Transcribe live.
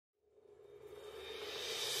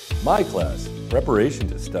My Class, Preparation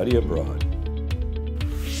to Study Abroad.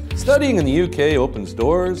 Studying in the UK opens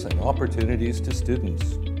doors and opportunities to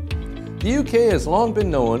students. The UK has long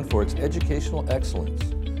been known for its educational excellence,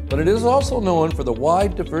 but it is also known for the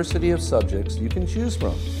wide diversity of subjects you can choose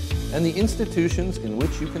from and the institutions in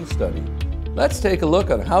which you can study. Let's take a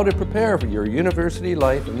look on how to prepare for your university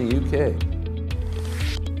life in the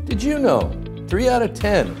UK. Did you know 3 out of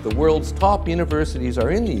 10 of the world's top universities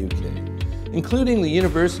are in the UK, including the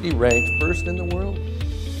university ranked first in the world?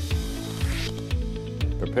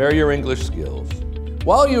 Prepare your English skills.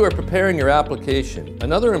 While you are preparing your application,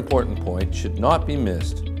 another important point should not be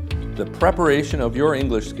missed: the preparation of your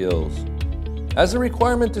English skills. As a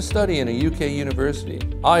requirement to study in a UK university,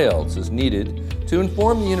 IELTS is needed to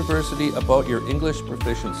inform the university about your English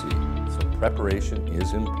proficiency, so preparation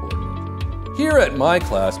is important. Here at My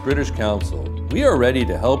Class British Council, we are ready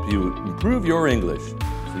to help you improve your English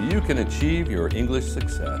so you can achieve your English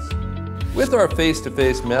success. With our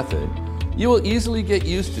face-to-face method, you will easily get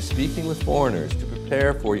used to speaking with foreigners to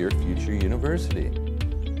prepare for your future university.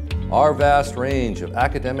 Our vast range of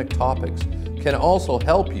academic topics can also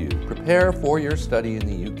help you prepare for your study in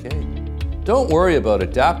the UK. Don't worry about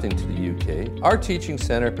adapting to the UK. Our teaching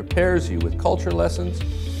center prepares you with culture lessons,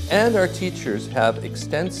 and our teachers have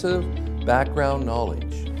extensive background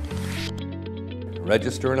knowledge.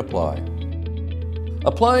 Register and apply.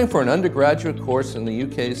 Applying for an undergraduate course in the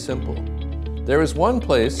UK is simple. There is one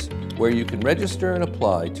place where you can register and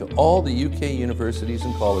apply to all the UK universities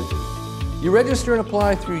and colleges. You register and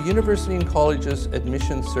apply through University and Colleges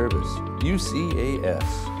Admission Service,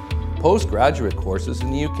 UCAS. Postgraduate courses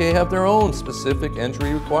in the UK have their own specific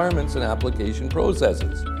entry requirements and application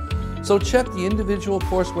processes. So check the individual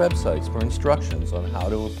course websites for instructions on how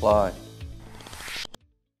to apply.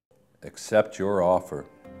 Accept your offer.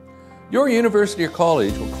 Your university or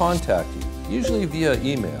college will contact you, usually via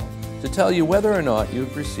email, to tell you whether or not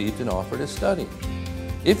you've received an offer to study.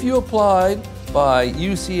 If you applied by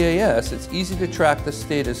UCAS, it's easy to track the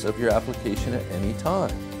status of your application at any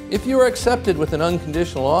time. If you are accepted with an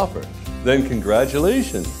unconditional offer, then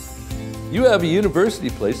congratulations! You have a university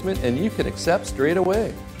placement and you can accept straight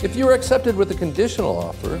away. If you are accepted with a conditional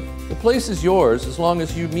offer, the place is yours as long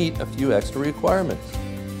as you meet a few extra requirements.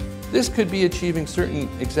 This could be achieving certain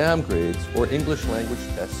exam grades or English language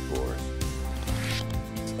test scores.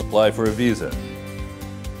 Apply for a visa.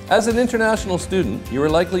 As an international student, you are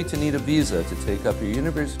likely to need a visa to take up your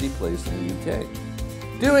university place in the UK.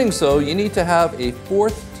 Doing so, you need to have a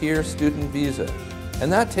 4th-tier student visa,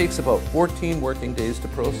 and that takes about 14 working days to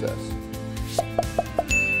process.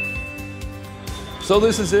 So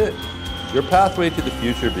this is it. Your pathway to the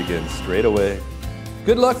future begins straight away.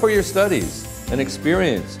 Good luck for your studies and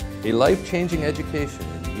experience a life-changing education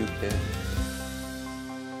in the UK.